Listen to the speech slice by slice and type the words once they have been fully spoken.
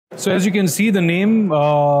So as you can see, the name,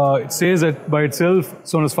 it says that by itself,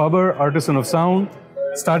 Sonus Faber, artisan of sound,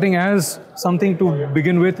 starting as something to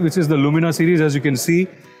begin with, which is the Lumina series, as you can see.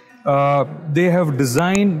 They have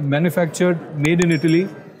designed, manufactured, made in Italy.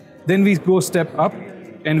 Then we go step up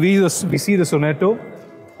and we see the Sonetto,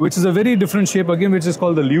 which is a very different shape again, which is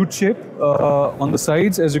called the lute shape on the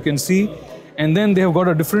sides, as you can see. And then they have got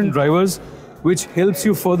a different drivers, which helps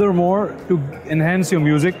you furthermore to enhance your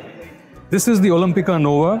music. This is the Olimpica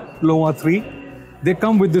Nova 3. They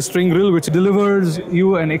come with the string grill, which delivers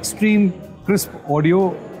you an extreme crisp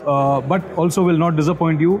audio, but also will not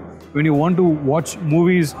disappoint you when you want to watch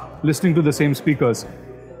movies listening to the same speakers.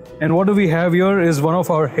 And what do we have here is one of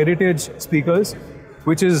our heritage speakers,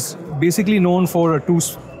 which is basically known for a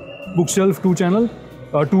bookshelf,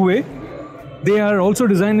 two-way. They are also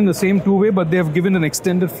designed in the same two-way, but they have given an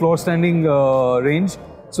extended floor standing range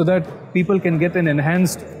so that people can get an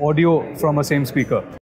enhanced audio from a same speaker.